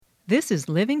This is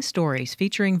Living Stories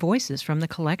featuring voices from the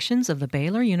collections of the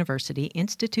Baylor University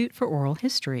Institute for Oral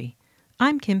History.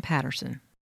 I'm Kim Patterson.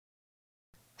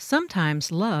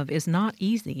 Sometimes love is not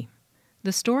easy.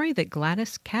 The story that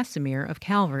Gladys Casimir of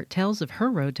Calvert tells of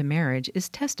her road to marriage is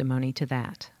testimony to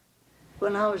that.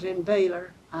 When I was in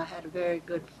Baylor, I had a very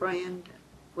good friend.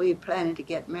 We planned to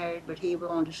get married, but he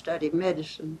wanted to study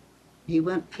medicine. He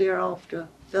went clear off to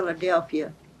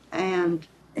Philadelphia, and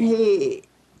he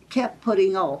kept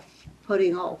putting off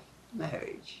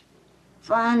marriage.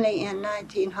 Finally, in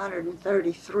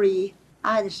 1933,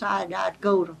 I decided I'd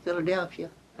go to Philadelphia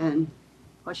and,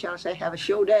 have a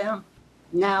showdown,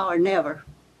 now or never.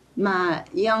 My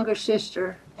younger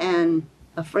sister and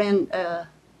a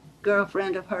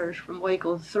girlfriend of hers from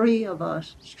Waco, three of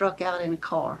us struck out in a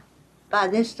car. By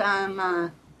this time,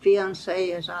 my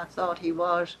fiancé, as I thought he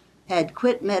was, had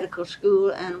quit medical school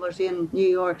and was in New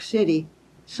York City.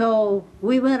 So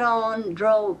we went on,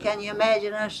 drove. Can you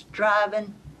imagine us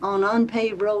driving on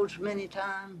unpaved roads many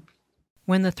times?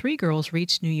 When the three girls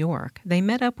reached New York, they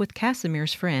met up with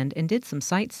Casimir's friend and did some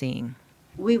sightseeing.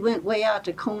 We went way out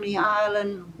to Coney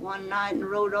Island one night and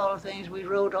rode all the things. We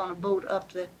rode on a boat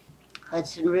up the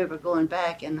Hudson River going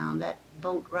back, and on that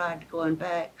boat ride going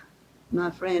back, my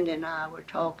friend and I were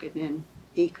talking, and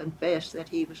he confessed that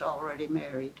he was already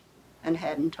married and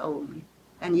hadn't told me.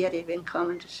 And yet he'd been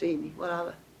coming to see me.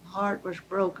 Well, my heart was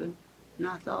broken, and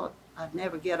I thought I'd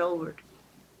never get over it.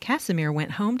 Casimir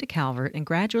went home to Calvert and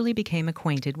gradually became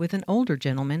acquainted with an older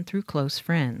gentleman through close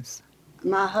friends.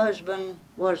 My husband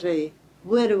was a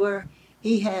widower.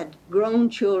 He had grown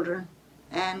children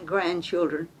and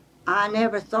grandchildren. I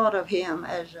never thought of him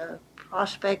as a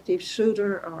prospective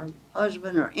suitor or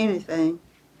husband or anything.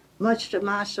 Much to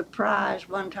my surprise,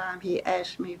 one time he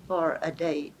asked me for a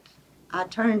date. I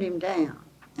turned him down.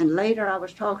 And later I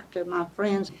was talking to my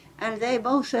friends, and they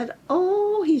both said,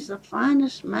 "Oh, he's the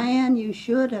finest man. You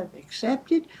should have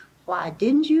accepted. Why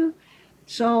didn't you?"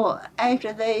 So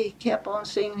after they kept on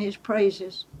singing his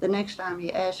praises, the next time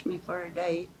he asked me for a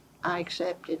date, I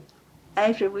accepted.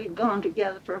 After we'd gone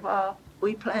together for a while,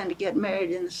 we planned to get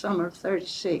married in the summer of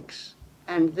 '36.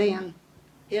 And then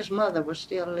his mother was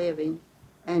still living,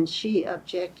 and she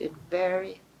objected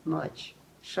very much.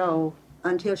 So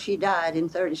until she died in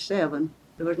 '37,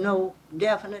 there was no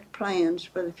definite plans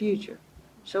for the future.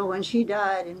 So when she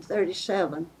died in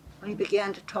 '37, we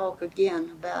began to talk again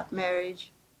about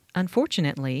marriage.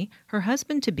 Unfortunately, her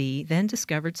husband-to-be then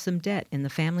discovered some debt in the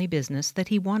family business that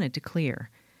he wanted to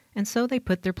clear, and so they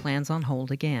put their plans on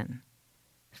hold again.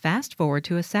 Fast forward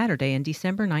to a Saturday in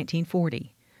December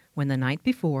 1940, when the night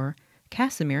before,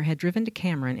 Casimir had driven to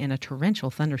Cameron in a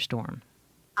torrential thunderstorm.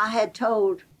 I had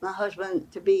told my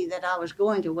husband-to-be that I was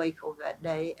going to Waco that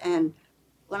day, and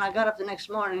when I got up the next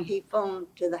morning, he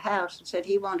phoned to the house and said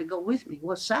he wanted to go with me.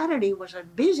 Well, Saturday was a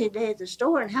busy day at the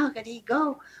store, and how could he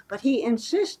go? But he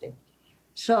insisted.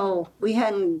 So we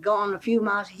hadn't gone a few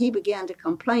miles. He began to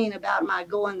complain about my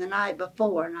going the night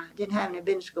before, and I didn't have any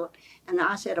business going. And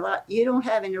I said, "Well, you don't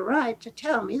have any right to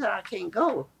tell me that I can't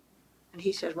go." And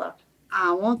he says, "Well,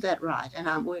 I want that right, and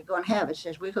we're going to have it." He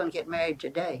says, "We're going to get married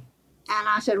today." And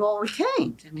I said, "Well, we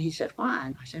can't." And he said, "Why?"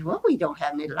 And I said, "Well, we don't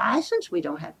have any license. We'll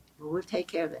take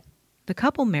care of it." The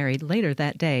couple married later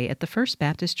that day at the First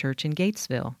Baptist Church in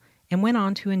Gatesville and went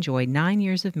on to enjoy 9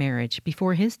 years of marriage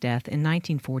before his death in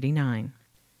 1949.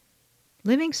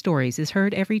 Living Stories is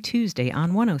heard every Tuesday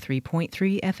on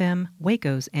 103.3 FM,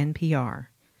 Waco's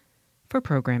NPR. For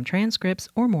program transcripts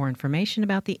or more information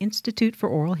about the Institute for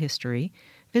Oral History,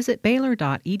 visit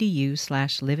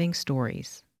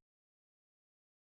baylor.edu/livingstories.